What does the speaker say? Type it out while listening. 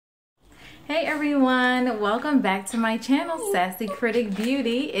Hey everyone, welcome back to my channel, Sassy Critic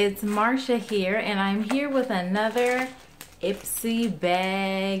Beauty. It's Marsha here, and I'm here with another Ipsy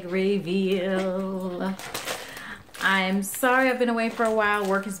bag reveal. I'm sorry I've been away for a while.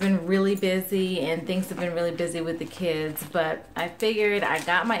 Work has been really busy and things have been really busy with the kids, but I figured I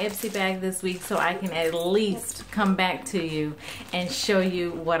got my Ipsy bag this week so I can at least come back to you and show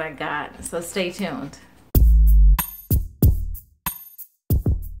you what I got. So stay tuned.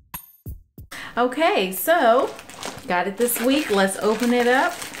 Okay, so got it this week. Let's open it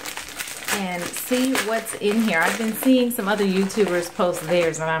up and see what's in here. I've been seeing some other YouTubers post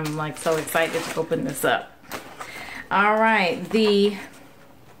theirs and I'm like so excited to open this up. All right, the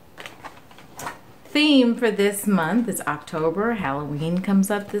theme for this month is October. Halloween comes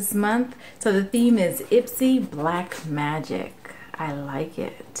up this month. So the theme is Ipsy Black Magic. I like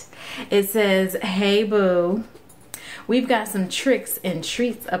it. It says, "Hey boo, we've got some tricks and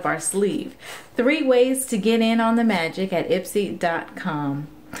treats up our sleeve. 3 ways to get in on the magic at Ipsy.com.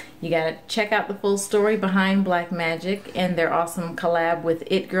 You gotta check out the full story behind Black Magic and their awesome collab with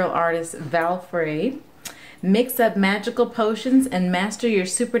It Girl artist Val Frey. Mix up magical potions and master your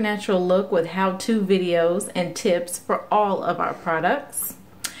supernatural look with how-to videos and tips for all of our products.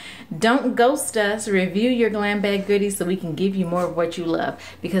 Don't ghost us. Review your glam bag goodies so we can give you more of what you love."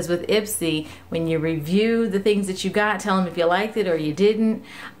 Because with Ipsy, when you review the things that you got, tell them if you liked it or you didn't.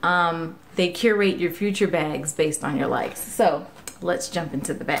 They curate your future bags based on your likes. So let's jump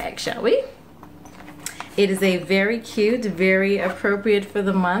into the bag, shall we? It is a very cute, very appropriate for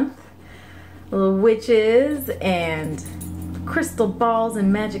the month. Little witches and crystal balls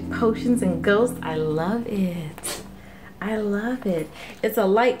and magic potions and ghosts. I love it. I love it. It's a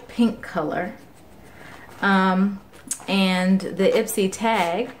light pink color. And the Ipsy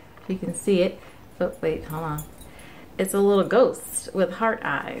tag, if you can see it. Oh, wait, hold on. It's a little ghost with heart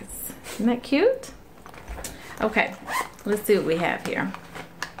eyes. Isn't that cute? Okay, let's see what we have here.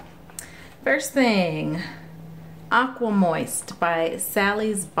 First thing, Aqua Moist by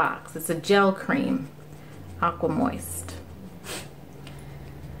Sally's Box. It's a gel cream. Aqua Moist.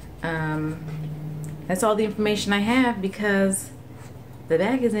 That's all the information I have because the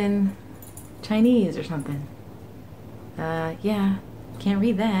bag is in Chinese or something. Yeah, can't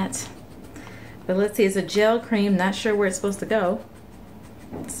read that. But let's see, it's a gel cream. Not sure where it's supposed to go.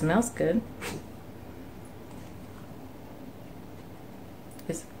 It smells good.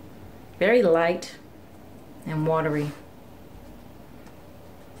 It's very light and watery.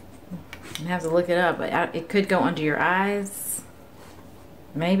 I have to look it up, but it could go under your eyes.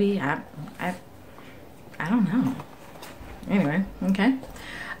 Maybe. I don't know. Anyway, okay.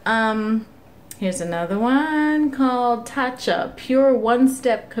 Here's another one called Tatcha Pure One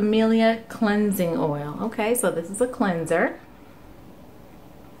Step Camellia Cleansing Oil. Okay, so this is a cleanser.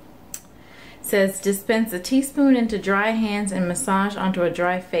 It says dispense a teaspoon into dry hands and massage onto a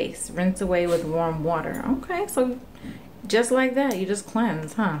dry face. Rinse away with warm water. Okay, so just like that, you just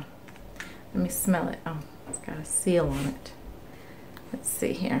cleanse, huh? Let me smell it. Oh, it's got a seal on it. Let's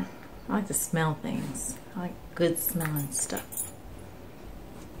see here. I like to smell things. I like good smelling stuff.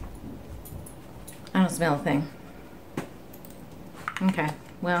 I don't smell a thing. Okay,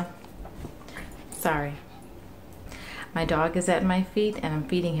 well, sorry. My dog is at my feet and I'm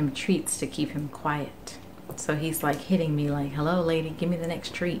feeding him treats to keep him quiet. So he's like hitting me like, "Hello lady, give me the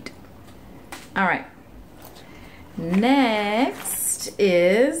next treat." All right. Next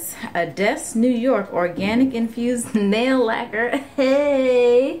is Odessa, New York Organic Infused Nail Lacquer.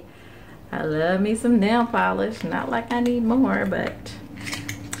 Hey! I love me some nail polish. Not like I need more, but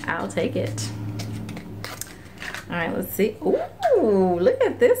I'll take it. All right, let's see. Ooh, look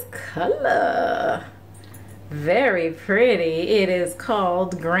at this color. Very pretty. It is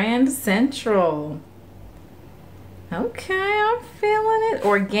called Grand Central. Okay, I'm feeling it.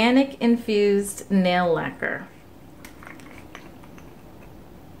 Organic Infused Nail Lacquer.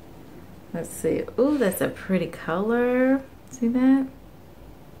 Let's see. Ooh, that's a pretty color. See that?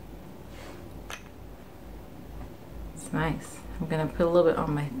 It's nice. I'm gonna put a little bit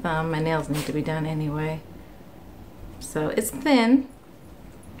on my thumb. My nails need to be done anyway. So it's thin.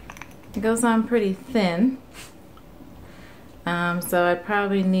 It goes on pretty thin. So I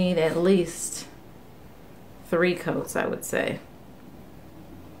probably need at least 3 coats, I would say,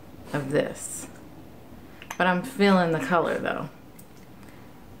 of this. But I'm feeling the color though.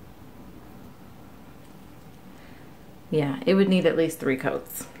 Yeah, it would need at least 3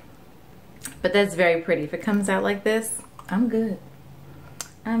 coats. But that's very pretty. If it comes out like this, I'm good.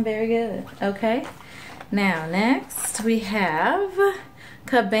 I'm very good. Okay. Now, next we have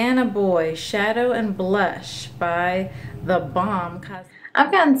Cabana Boy Shadow and Blush by The Bomb.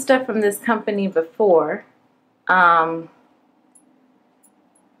 I've gotten stuff from this company before. Other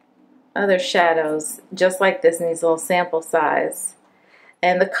shadows just like this in these little sample size.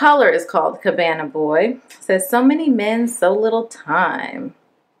 And the color is called Cabana Boy. It says, so many men, so little time.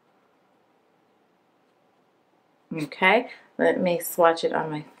 Okay, let me swatch it on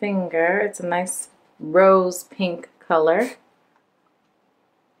my finger. It's a nice rose pink color.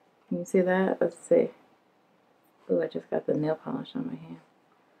 Can you see that? Let's see. Ooh, I just got the nail polish on my hand.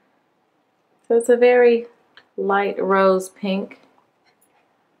 So it's a very light rose pink.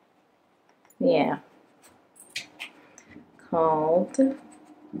 Yeah. Called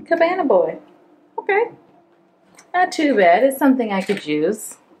Cabana Boy. Okay. Not too bad. It's something I could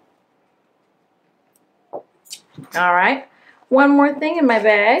use. Alright. One more thing in my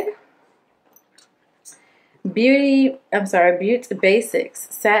bag. Butte Basics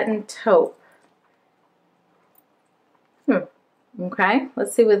Satin Taupe. Okay.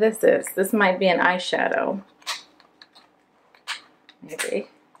 Let's see what this is. This might be an eyeshadow. Maybe.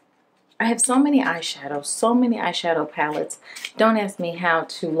 I have so many eyeshadow palettes. Don't ask me how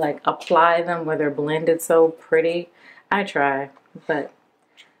to like apply them where they're blended so pretty. I try, but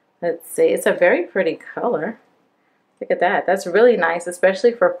let's see. It's a very pretty color. Look at that. That's really nice,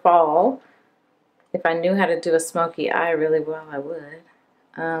 especially for fall. If I knew how to do a smoky eye really well, I would.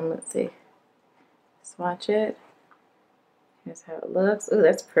 Let's see. Swatch it. Here's how it looks. Ooh,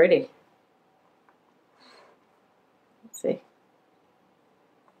 that's pretty. Let's see.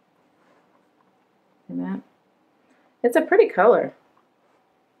 That. It's a pretty color.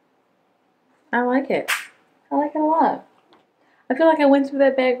 I like it. I like it a lot. I feel like I went through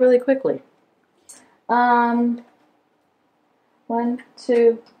that bag really quickly. 1,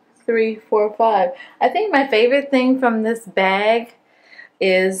 2, 3, 4, 5. I think my favorite thing from this bag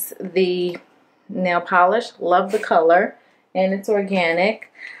is the nail polish. Love the color, and it's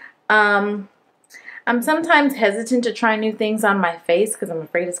organic. I'm sometimes hesitant to try new things on my face because I'm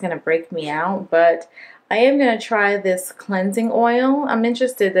afraid it's going to break me out, but I am going to try this cleansing oil. I'm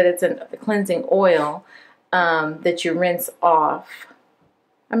interested that it's a cleansing oil that you rinse off.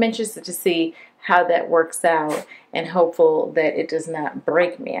 I'm interested to see how that works out and hopeful that it does not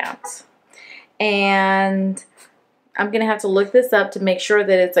break me out. And I'm going to have to look this up to make sure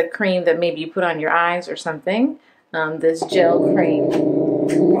that it's a cream that maybe you put on your eyes or something. This gel cream.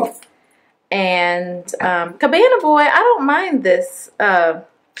 And Cabana Boy, I don't mind this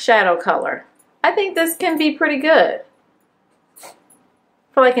shadow color. I think this can be pretty good.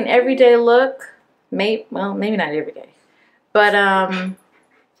 For like an everyday look. Well, maybe not every day. But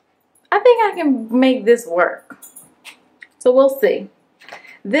I think I can make this work. So we'll see.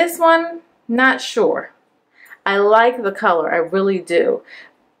 This one, not sure. I like the color. I really do.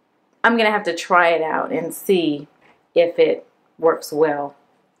 I'm going to have to try it out and see if it works well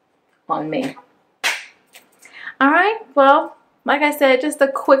on me. Alright, well, like I said, just a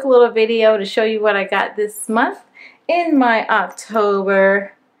quick little video to show you what I got this month in my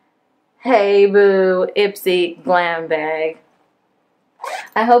October Hey Boo Ipsy Glam bag.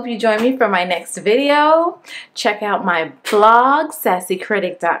 I hope you join me for my next video. Check out my blog,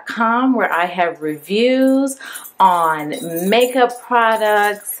 sassycritic.com, where I have reviews on makeup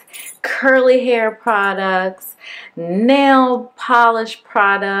products, curly hair products, nail polish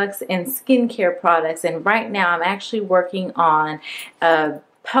products, and skincare products. And right now I'm actually working on a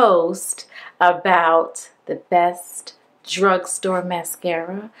post about the best drugstore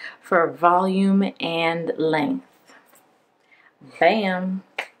mascara for volume and length. Bam.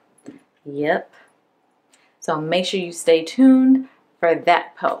 Yep. So make sure you stay tuned for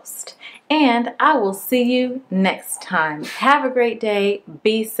that post. And I will see you next time. Have a great day.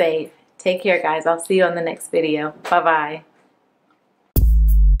 Be safe. Take care, guys. I'll see you on the next video. Bye-bye.